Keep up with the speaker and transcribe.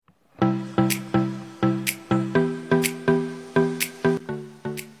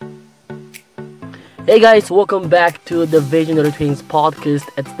Hey guys, welcome back to the Visionary Twins podcast.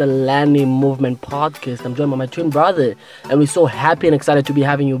 It's the Lanny Movement podcast. I'm joined by my twin brother, and we're so happy and excited to be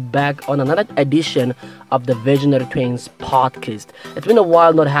having you back on another edition of the Visionary Twins podcast. It's been a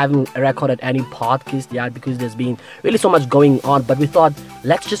while not having recorded any podcast yet because there's been really so much going on, but we thought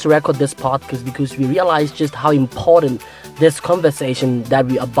let's just record this podcast because we realized just how important this conversation that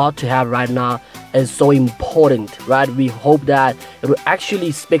we're about to have right now is so important, right? We hope that it will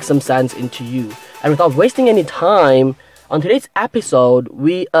actually speak some sense into you. And without wasting any time, on today's episode,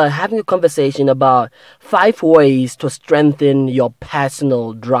 we are having a conversation about 5 ways to strengthen your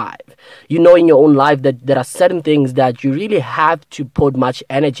personal drive. You know in your own life that there are certain things that you really have to put much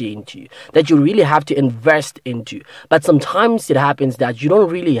energy into, that you really have to invest into. But sometimes it happens that you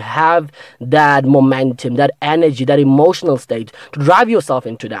don't really have that momentum, that energy, that emotional state to drive yourself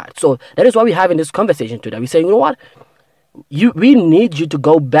into that. So that is why we're having this conversation today. We're saying, you know what? We need you to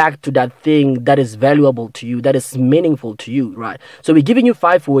go back to that thing that is valuable to you, that is meaningful to you, right? So we're giving you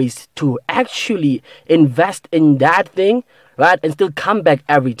 5 ways to actually invest in that thing, right, and still come back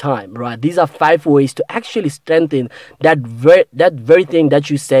every time, right? These are 5 ways to actually strengthen that very thing that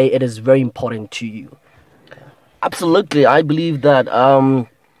you say it is very important to you. Absolutely. I believe that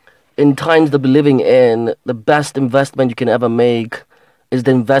in times that we're living in, the best investment you can ever make is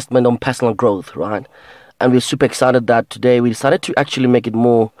the investment on personal growth, right? And we're super excited that today we decided to actually make it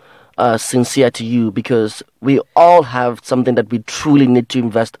more sincere to you because we all have something that we truly need to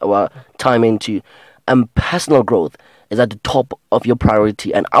invest our time into. And personal growth is at the top of your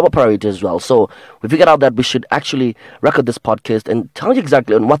priority and our priority as well. So we figured out that we should actually record this podcast and tell you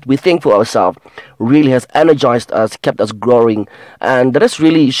exactly on what we think for ourselves really has energized us, kept us growing, and that has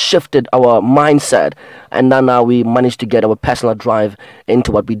really shifted our mindset. And now we managed to get our personal drive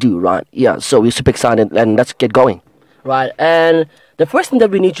into what we do, right? Yeah, so we're super excited and let's get going. Right, and the first thing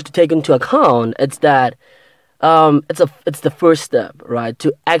that we need you to take into account is that it's the first step, right,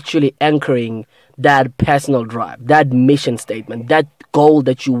 to actually anchoring that personal drive, that mission statement, that goal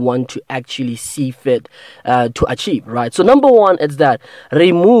that you want to actually see fit to achieve, right? So number 1 is that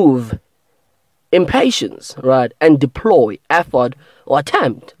remove impatience, right, and deploy effort or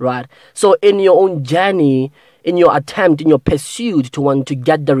attempt, right? So in your own journey, in your attempt, in your pursuit to want to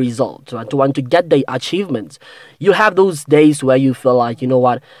get the results, right, to want to get the achievements, you have those days where you feel like, you know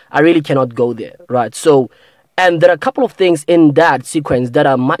what, I really cannot go there, right? So and there are a couple of things in that sequence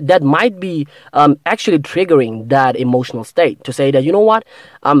that might be actually triggering that emotional state to say that, you know what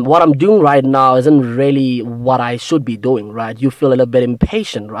I'm doing right now isn't really what I should be doing, right? You feel a little bit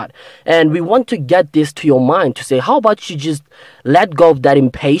impatient, right? And we want to get this to your mind to say, how about you just let go of that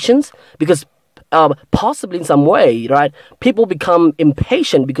impatience? Because possibly in some way, right, people become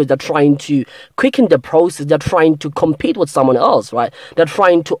impatient because they're trying to quicken the process. They're trying to compete with someone else, right? They're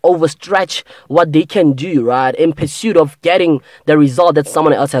trying to overstretch what they can do, right, in pursuit of getting the result that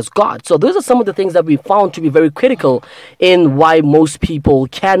someone else has got. So those are some of the things that we found to be very critical in why most people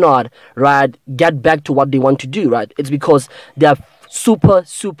cannot, right, get back to what they want to do, right? It's because they're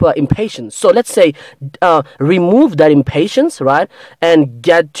super impatient. So let's say remove that impatience, right, and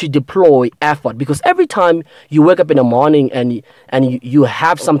get to deploy effort, because every time you wake up in the morning and you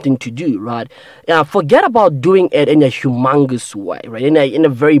have something to do, right, forget about doing it in a humongous way, right, in a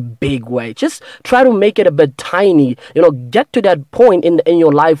very big way. Just try to make it a bit tiny, get to that point in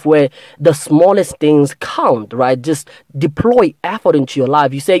your life where the smallest things count, right? Just deploy effort into your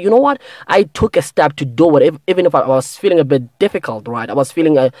life. You say, you know what, I took a step to do it, even if I was feeling a bit difficult, right? I was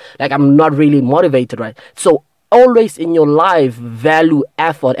feeling like I'm not really motivated, right? So always in your life value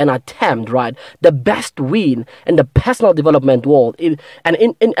effort and attempt, right? The best win in the personal development world, and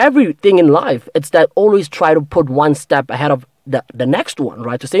in everything in life, it's that always try to put one step ahead of the next one,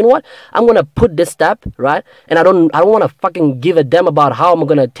 right? To say, you know what, I'm gonna put this step, right, and I don't want to fucking give a damn about how I'm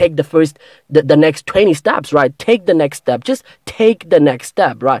gonna take the next 20 steps, right? Take the next step. Just take the next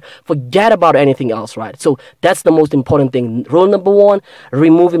step, right? Forget about anything else, right? So that's the most important thing. Rule number 1: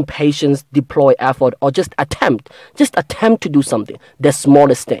 remove impatience, deploy effort, or just attempt to do something, the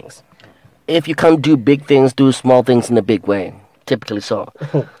smallest things. If you can't do big things, do small things in a big way. Typically so.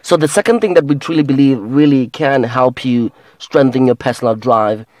 So the second thing that we truly believe really can help you strengthen your personal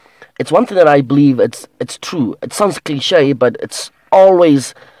drive, it's one thing that I believe it's true. It sounds cliche, but it's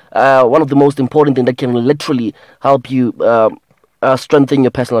always one of the most important things that can literally help you strengthen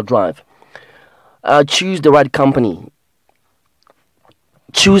your personal drive. Choose the right company.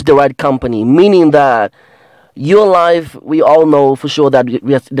 Choose the right company, meaning that your life, we all know for sure that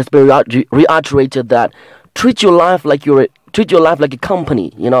there's been reiterated that treat your life like a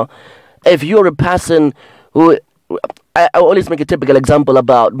company. If you're a person who, I always make a typical example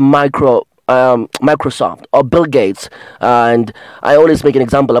about Microsoft or Bill Gates, and I always make an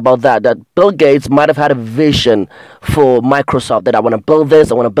example about that. That Bill Gates might have had a vision for Microsoft that I want to build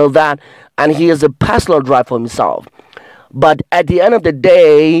this, I want to build that, and he has a personal drive for himself. But at the end of the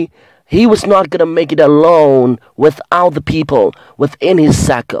day, he was not going to make it alone without the people within his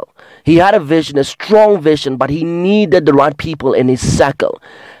circle. He had a vision, a strong vision, but he needed the right people in his circle.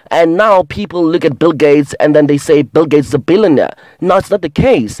 And now people look at Bill Gates and then they say Bill Gates is a billionaire. No, it's not the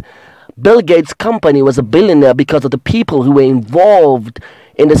case. Bill Gates' company was a billionaire because of the people who were involved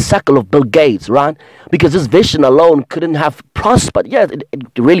in the circle of Bill Gates, right? Because this vision alone couldn't have prospered. Yes,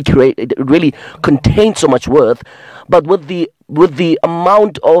 it really contained so much worth, but with the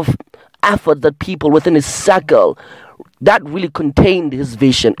amount of effort that people within his circle, that really contained his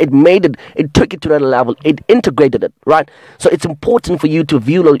vision. It took it to that level. It integrated it, right? So it's important for you to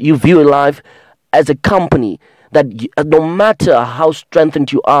view your life as a company that no matter how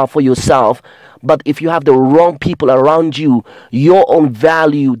strengthened you are for yourself, but if you have the wrong people around you, your own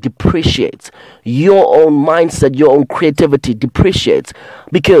value depreciates. Your own mindset, your own creativity depreciates.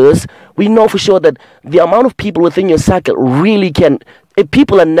 Because we know for sure that the amount of people within your circle really can, if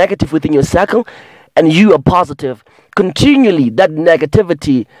people are negative within your circle and you are positive, continually that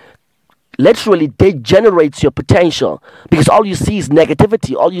negativity literally degenerates your potential, because all you see is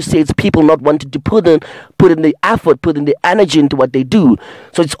negativity. All you see is people not wanting to put in the effort, put in the energy into what they do.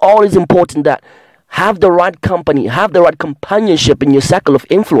 So it's always important that have the right company, have the right companionship in your circle of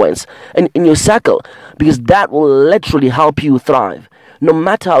influence and in your circle, because that will literally help you thrive. No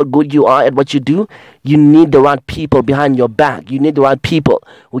matter how good you are at what you do, you need the right people behind your back. You need the right people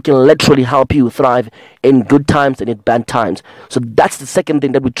who can literally help you thrive in good times and in bad times. So that's the second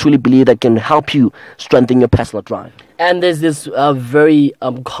thing that we truly believe that can help you strengthen your personal drive. And there's this very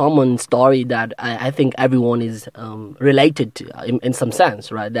common story that I think everyone is related to in some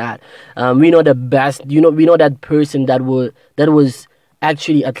sense, right? That we know the best, we know that person that was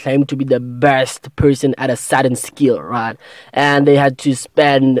actually acclaimed to be the best person at a certain skill, right? And they had to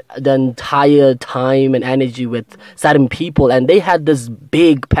spend the entire time and energy with certain people, and they had this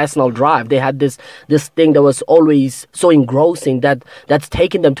big personal drive. They had this thing that was always so engrossing that's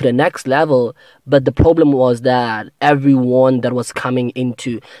taken them to the next level. But the problem was that everyone that was coming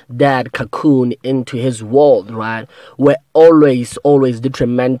into that cocoon, into his world, right, were always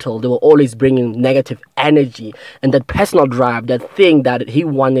detrimental. They were always bringing negative energy, and that personal drive, that thing that he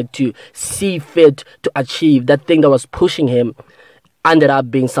wanted to see fit to achieve, that thing that was pushing him, ended up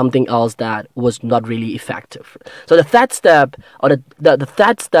being something else that was not really effective. So the third step, or the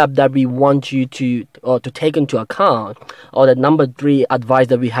third step that we want you to take into account, or the number 3 advice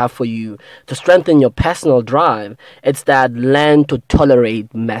that we have for you to strengthen your personal drive, it's that learn to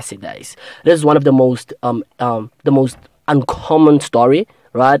tolerate messy days. This is one of the most uncommon story,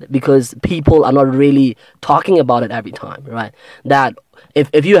 right? Because people are not really talking about it every time, right? That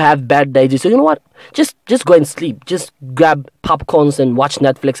if you have bad days, you say, you know what, just go and sleep, just grab popcorns and watch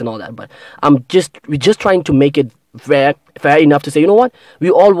Netflix and all that. But we're just trying to make it fair enough to say, you know what, we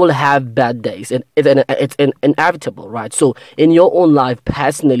all will have bad days, and it's inevitable, right? So in your own life,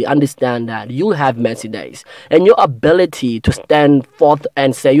 personally, understand that you'll have messy days, and your ability to stand forth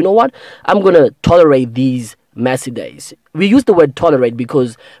and say, you know what, I'm gonna tolerate these messy days. We use the word tolerate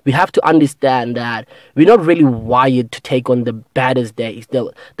because we have to understand that we're not really wired to take on the baddest days,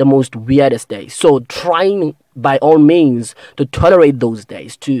 the most weirdest days. So trying by all means to tolerate those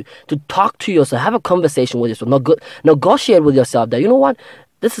days, to talk to yourself, have a conversation with yourself, negotiate with yourself that, you know what,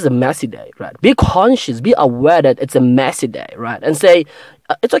 this is a messy day, right? Be conscious, be aware that it's a messy day, right? And say,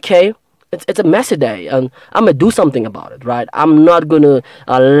 it's okay. It's a messy day, and I'm gonna do something about it, right? I'm not gonna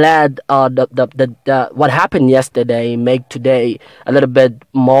let the what happened yesterday make today a little bit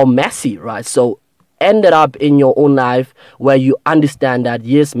more messy, right? So end it up in your own life where you understand that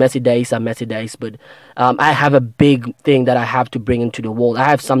yes, messy days are messy days, but I have a big thing that I have to bring into the world. I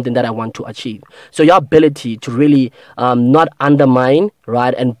have something that I want to achieve. So your ability to really not undermine,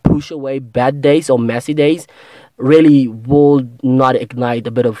 right, and push away bad days or messy days really will not ignite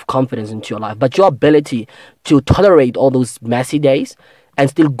a bit of confidence into your life. But your ability to tolerate all those messy days and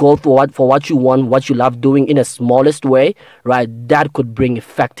still go for what you want, what you love doing in a smallest way, right, that could bring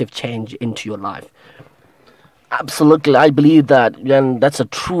effective change into your life. Absolutely, I believe that, and that's the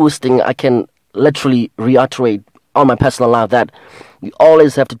truest thing I can literally reiterate on my personal life, that you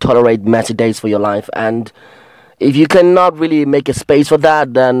always have to tolerate messy days for your life. And if you cannot really make a space for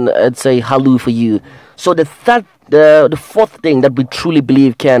that, then it's a halloo for you. So the fourth thing that we truly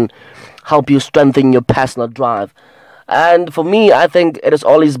believe can help you strengthen your personal drive, and for me, I think it has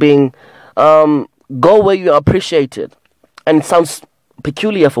always been go where you are appreciated. And it sounds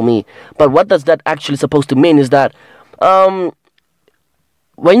peculiar for me. But what does that actually supposed to mean is that um,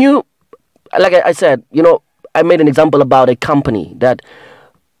 when you, like I said, I made an example about a company that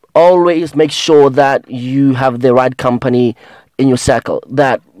always make sure that you have the right company in your circle.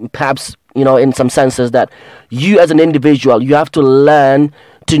 That perhaps, in some senses, that you as an individual, you have to learn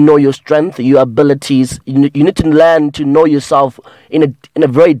to know your strength, your abilities. You need to learn to know yourself in a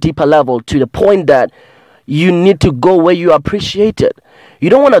very deeper level, to the point that you need to go where you are appreciated. You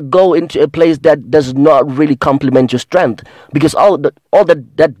don't want to go into a place that does not really complement your strength, because all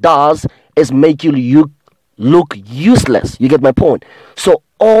that does is make you look useless. You get my point? So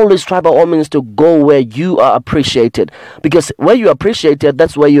always try by all means to go where you are appreciated, because where you are appreciated,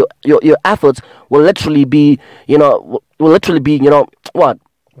 that's where your efforts will literally be, what,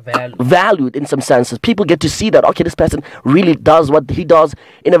 valued in some senses. People get to see that, okay, this person really does what he does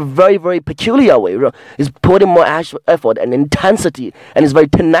in a very, very peculiar way. He's putting more effort and intensity, and is very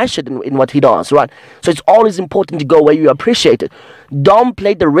tenacious in what he does, right? So it's always important to go where you appreciate it. Don't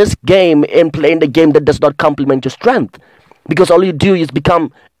play the risk game in playing the game that does not complement your strength, because all you do is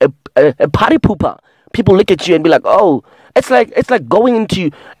become a party pooper. People look at you and be like, oh, it's like going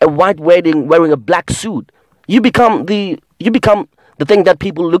into a white wedding wearing a black suit. You become the thing that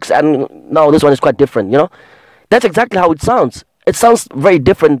people looks at and, no, this one is quite different, That's exactly how it sounds. It sounds very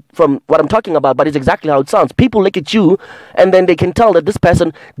different from what I'm talking about, but it's exactly how it sounds. People look at you and then they can tell that this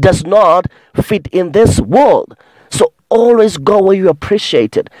person does not fit in this world. So always go where you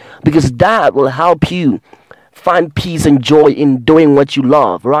appreciate it, because that will help you find peace and joy in doing what you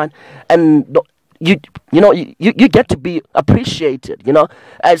love, right? And you get to be appreciated,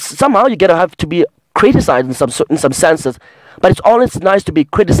 as somehow you have to be criticized in some senses. But it's always nice to be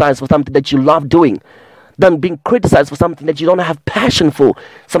criticized for something that you love doing than being criticized for something that you don't have passion for,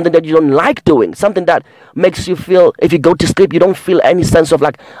 something that you don't like doing, something that makes you feel, if you go to sleep, you don't feel any sense of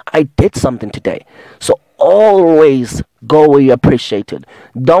like, I did something today. So always go where you appreciate it.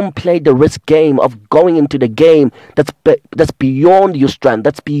 Don't play the risk game of going into the game that's beyond your strength,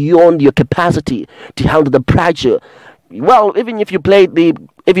 that's beyond your capacity to handle the pressure. Well, even if you play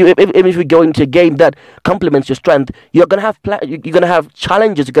if you go into a game that complements your strength, you're gonna have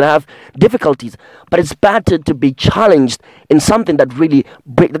challenges, you're gonna have difficulties. But it's better to be challenged in something that really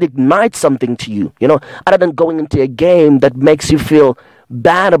that ignites something to you, other than going into a game that makes you feel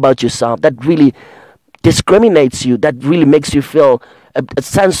bad about yourself, that really discriminates you, that really makes you feel a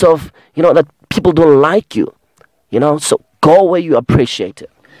sense of that people don't like you, So go where you appreciate it.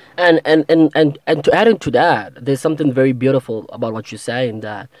 And to add into that, there's something very beautiful about what you're saying,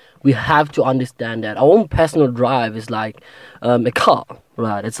 that we have to understand that our own personal drive is like a car,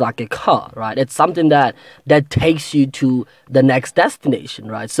 right? It's like a car, right? It's something that takes you to the next destination,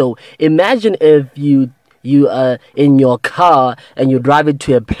 right? So imagine if you are in your car and you drive it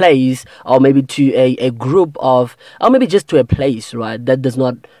to a place, or maybe to a group of, or maybe just to a place, right, that does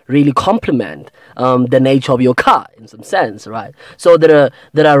not really complement the nature of your car in some sense, right? So there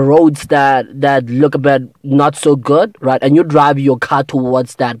are roads that look a bit not so good, right, and you drive your car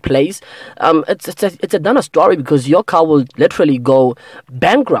towards that place. It's a done story, because your car will literally go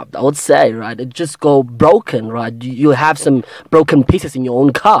bankrupt, I would say, right? It just go broken, right? You have some broken pieces in your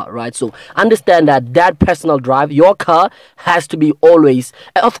own car, right? So understand that personal drive, your car, has to be always,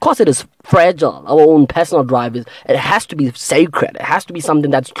 of course it is fragile. Our own personal drive it has to be sacred. It has to be something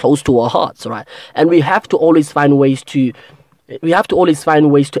that's close to our hearts, right? And we have to always find ways to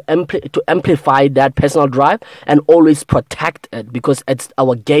amplify that personal drive and always protect it, because it's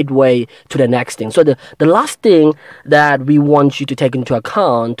our gateway to the next thing. So the last thing that we want you to take into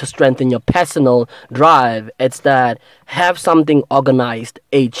account to strengthen your personal drive, it's that have something organized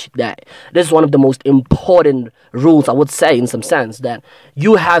each day. This is one of the most important rules, I would say, in some sense, that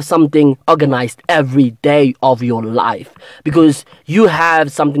you have something organized every day of your life, because you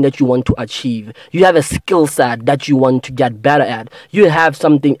have something that you want to achieve. You have a skill set that you want to get better at. You have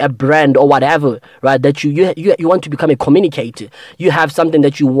something, a brand or whatever, right, that you want to become a communicator. You have something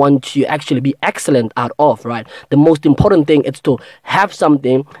that you want to actually be excellent out of, right? The most important thing is to have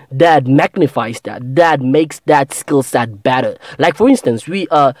something that magnifies that makes that skill set better. Like, for instance, we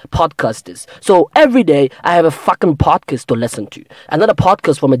are podcasters. So every day I have a fucking podcast to listen to. Another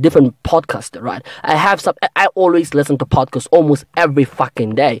podcast from a different podcaster, right? I always listen to podcasts almost every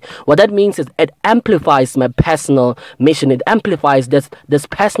fucking day. What that means is it amplifies my personal mission. It amplifies this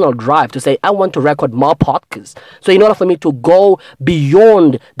personal drive to say, I want to record more podcasts. So in order for me to go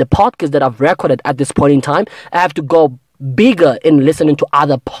beyond the podcast that I've recorded at this point in time, I have to go bigger in listening to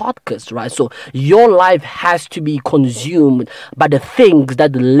other podcasts, right? So your life has to be consumed by the things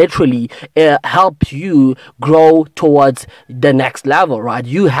that literally help you grow towards the next level, right?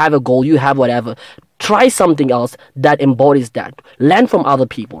 You have a goal, you have whatever. Try something else that embodies that. Learn from other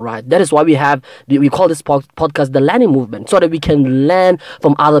people, right? That is why we call this podcast the learning movement, so that we can learn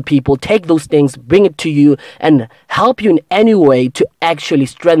from other people, take those things, bring it to you, and help you in any way to actually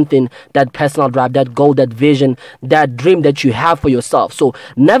strengthen that personal drive, that goal, that vision, that dream that you have for yourself. So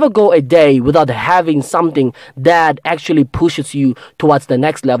never go a day without having something that actually pushes you towards the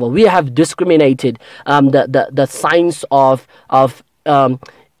next level. We have discriminated the signs of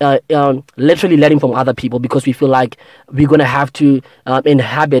literally learning from other people, because we feel like we're gonna have to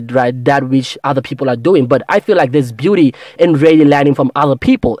inhabit, right, that which other people are doing. But I feel like there's beauty in really learning from other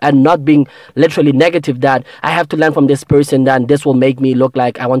people and not being literally negative, that I have to learn from this person, then this will make me look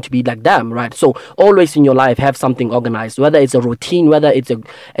like I want to be like them, right? So always in your life have something organized, whether it's a routine, whether it's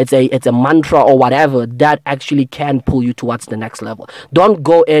a mantra or whatever, that actually can pull you towards the next level. Don't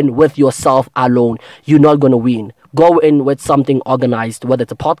go in with yourself alone. You're not gonna win. Go in with something organized, whether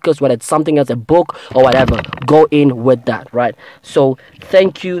it's a podcast, whether it's something else, a book or whatever. Go in with that, right? So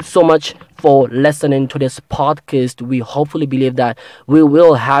thank you so much for listening to this podcast. We hopefully believe that we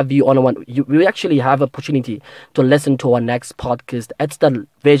will have you on we actually have opportunity to listen to our next podcast. It's the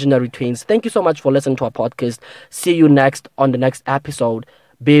Visionary Twins. Thank you so much for listening to our podcast. See you next on the next episode.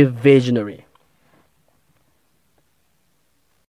 Be visionary.